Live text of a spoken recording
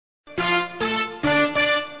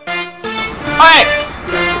Alright,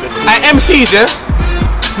 MCs, yeah?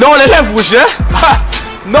 Know the levels, yeah?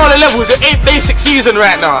 Know the levels, it ain't basic season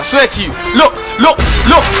right now, I swear to you. Look.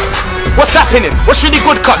 What's happening? What's really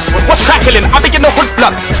good cuts? What's crackling? I begin the hood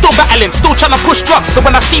blood, still battling, still trying to push drugs. So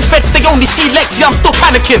when I see feds, they only see legs, yeah, I'm still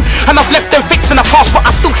panicking. And I've left them fixing the past, but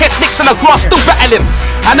I still hear snakes in the grass, still rattling.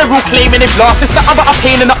 And the rule claiming it blast, it's the other a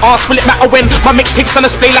pain in the arse. Will it matter when my mixtapes on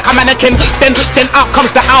display like a mannequin? Then out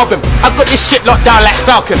comes the album. I got this shit locked down like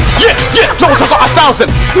Falcon. Yeah, flows, I got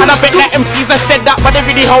 1,000. And I bet that MCs have said that, but they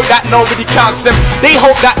really hope that nobody counts them. They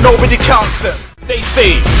hope that nobody counts them. They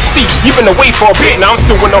say, see, you've been away for a bit, now I'm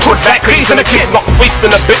still in the hood like crazy. And the kids not wasting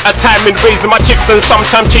a bit of time in raising my chicks, and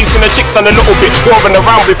sometimes chasing the chicks and a little bit going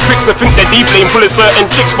around with pricks. I think they're deep blame full of certain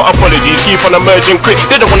chicks, but apologies, keep on emerging quick.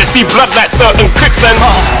 They don't want to see blood like certain cricks. And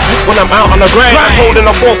when I'm out on the grind, I'm holding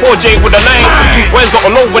a 4-4J with a 9. Where's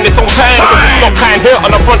gotta know when it's on time, cause it's not kind here on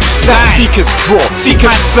the front. Seekers raw,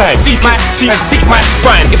 seekers slide, seek my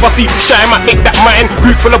grind. If I see shine, might make that mine.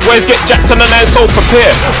 Group full of boys get jacked on the line, so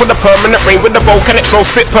prepare for the permanent rain with the bow. Can it flow,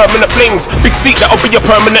 spit permanent flings? Big seat, that'll be your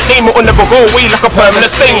permanent name. It will never go away like a permanent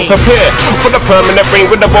stain. Prepare for the permanent rain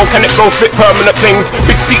with the volcanic flow, spit permanent flings.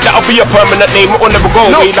 Big seat, that'll be your permanent name. It will never go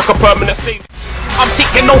away like a permanent stain. I'm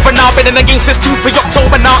taking over now, been in the game since 2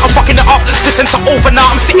 October now. I'm fucking it up, listen to over now.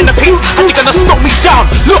 I'm sitting the pace, how you gonna slow me down?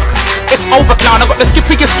 Look, it's over clown, I got the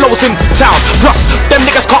skippiest flows in town. Russ, them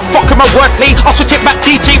niggas can't fuck with my wordplay. I'll switch it back,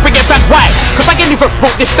 DJ, bring it back. Why? Cause I ain't even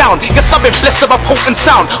wrote this down. Guess I've been blessed with a potent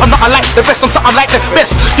sound. I'm not unlike the rest, I'm something like the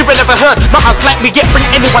best you ain't never heard, not unlike me yet. Bring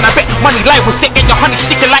anyone, I bet money lie will sit in your honey,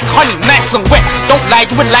 sticking like honey, nice and wet. Don't lie,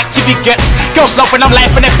 you would like to be gets. Girls love when I'm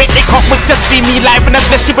live and they bet they can't wait to see me live in the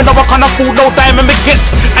flesh. Even though I can't afford no diamond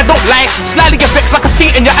gets. And don't lie, slightly affects like a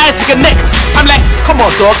seat in your eyes to your neck. I'm like, come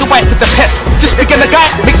on dog, your wife is the pest. Just speaking a guy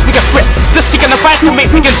makes me a threat. Just seeking advice who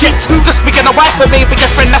makes me a jet. Just speaking a wife, but maybe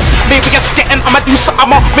your friend, that's maybe you're sketting. I'ma do something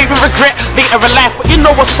more, maybe regret later in life. But you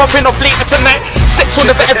know what's popping off later tonight. Sex will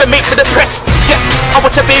never ever make me depressed. Yes, I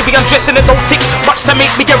watch a baby undressing, it don't take much to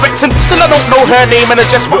make me erecting. Still I don't know her name and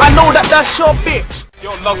address, but I know that that's your bitch.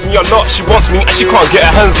 Girl loves me a lot, she wants me and she can't get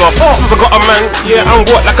her hands off. Since I got a man, yeah, I'm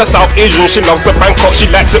what, like a South Asian. She loves the Bangkok, she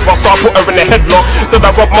likes it, but so I put her in the headlock. Then I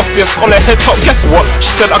rub my fist on her head top, guess what? She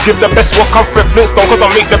said I give the best work, I'm Fred Flintstone, cause I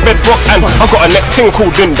make the bed rock. And I got a next thing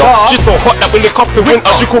called Linda. She's so hot that we lick up in winter.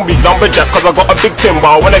 She call me Lumberjack, cause I got a big timber.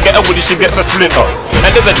 When I get her with it, she gets a splinter. And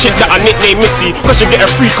there's a chick that I nickname Missy, cause she get a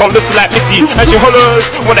freak on this like Missy. And she hollers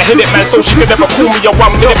when I hit it, man, so she can never call me a 1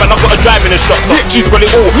 minute. Man, I got a driving instructor, she's really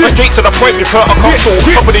all. And straight to the point with her, I can't stall.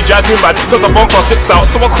 Probably drives me mad, cause I bump her 6 out,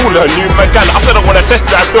 so I call her new Megan. I said I wanna test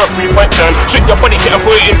drive through a 3-point turn. Trick your body, get her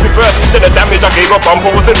put it in reverse. Then the damage I gave her bumper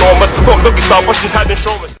was enormous. From doggy style, but she had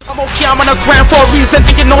insurance. I'm okay, I'm on a grind for a reason.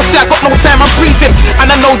 And you know, see, I got no time, I'm breezing. And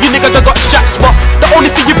I know you niggas have got straps, but the only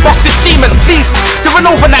thing you boss is semen. Please, you're an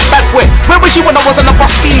overnight bad boy. Where was you when I was on the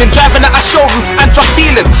bus stealing? Driving at our showrooms and drug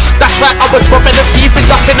dealing. That's right, I was robbing and thieving,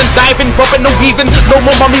 ducking and diving, robbing and weaving. No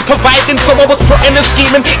more money providing, so I was plotting and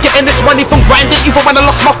scheming. Getting this money from grinding, even when I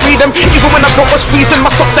lost my freedom. Even when I was freezing,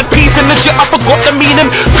 my socks and peas in legit, I forgot the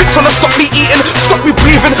meaning. Pricks wanna stop me eating, stop me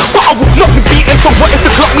breathing, but I will not be beaten. So what if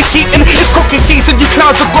they clock me cheating? It's cooking season, you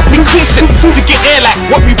clowns have got me creasing. You get air like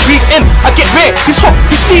what we breathe in. I get rare, he's hot,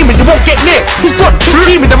 he's steaming, you won't get near. He's gone, keep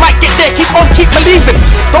dreaming, I might get there, keep on, keep believing.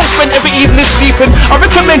 Don't spend every evening sleeping, I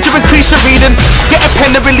recommend you increase your reading. Get a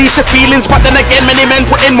pen to release your feelings, but then again many men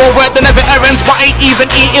put in more work than ever errands. But ain't even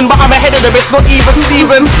eating, but I'm ahead of the rest, not even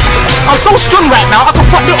Stevens. I'm so strong right now, I can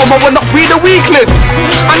fuck it on my will not be the weakling.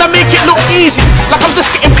 And I make it look easy, like I'm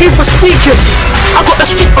just getting peace for speaking. I got the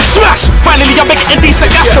street on smash, finally I'm making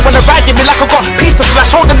decent gas. So when they're riding me like I got peace to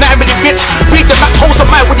slash, hold them down with the bitch. Read the back holes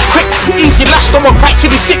of mine with the quick. Easy lash, no one right,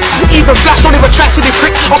 kill sick. Even flash, don't even try, see the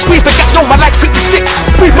prick. I'll squeeze the gap, no my life pretty sick.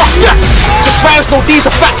 We must match, just rhymes, no these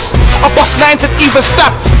are facts. I bust lines and even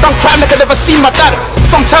stab. Done crime like I never seen my dad.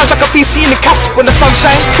 Sometimes I can be seen in caps when the sun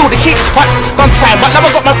shines. Still the heat's packed, done time, but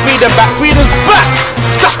never got my freedom back. Freedom's back,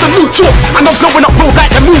 that's the new talk. And I'm blowing up road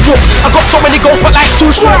like the moonwalk. I got so many goals but life's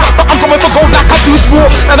too short. But I'm going for gold like I do more.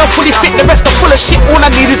 And I'm fully fit, the rest are full of shit. All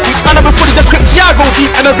I need is beats, and I've been fully equipped. Yeah, I go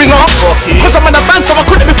deep and I ring off. Cause I'm in a band so I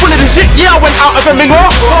couldn't be full of the shit. Yeah, I went out of a ring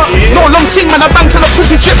off. No long thing, man, I bang till the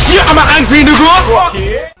pussy drips. Yeah, I'm an angry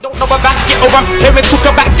nigga. Don't know about Ghetto, I'm hearing talk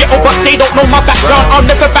about Ghetto, but they don't know my background. I'll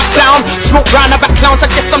never back down, smoke round about clowns. I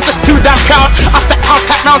guess I'm just too damn proud. I step house,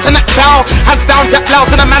 clap rounds and that down. Hands down, that blouse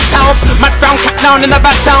in a man's house. Man found cat down in the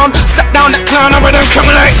back town, step down that clown, I'm ready to come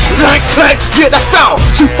like, yeah, that's foul.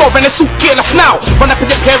 Too far in the suit, careless now. Run up in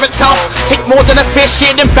your parents' house, take more than a fair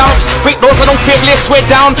share, then bounce. Break doors, I don't fear, let's swear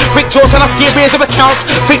down. Break jaws and I scare beers of accounts.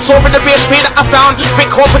 Face over the rear spear that I found. Break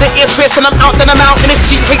calls with the ear space, then I'm out, and it's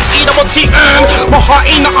G-H-E-double-T-N. My heart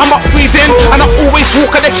ain't nothing, I'm up freezing, and I always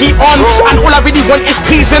walk at the heat on, and all I really want is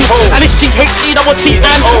pleasing. And it's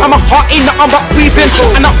G-H-E-double-T-N. And my heart ain't nothing but freezing,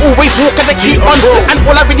 and I always walk at the heat on, and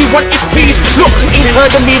all I really want is peace. Look, ain't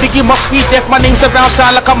heard of me, that you must be deaf. My name's around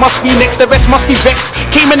town like I must be next, the rest must be vexed.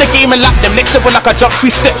 Came in the game and lapped them next level like I jumped 3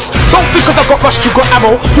 steps. Don't think cause I got rushed, you got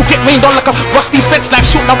ammo. You get rained on like a rusty fence. Like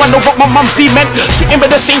shoot, now I know what my mumsy meant. She ain't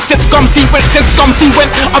been the same since Gumsy went,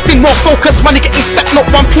 I've been more focused, money getting stacked, not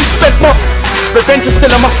one piece spent more. Revenge is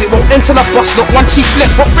still a must, it won't end till I bust. Not one cheap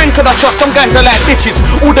left, what friend could I trust? Some guys are like bitches,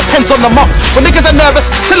 all depends on the month. When niggas are nervous,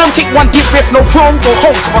 tell them take one deep breath. No chrome, go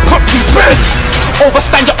home to my country breath.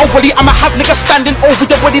 Overstand your overly, I'ma have niggas standing over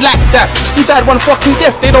your body like that. He died one fucking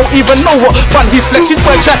death, they don't even know what fun he flex. His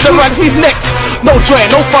boy tried to run his next. No joy,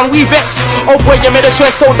 no fun, we vex. Oh boy, you made a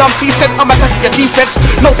choice so dumb, see sense, I'm attacking your defense.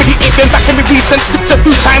 Nobody ain't been back in me recent, slipped a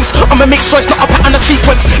few times, I'ma make sure it's not a pattern, a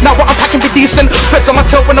sequence. Now what I'm packing be decent, feds on my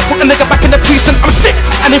tail when I put a nigga back in the precinct. I'm sick,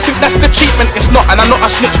 and they think that's the treatment, it's not, and I'm not a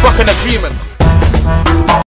snitch fucking agreement.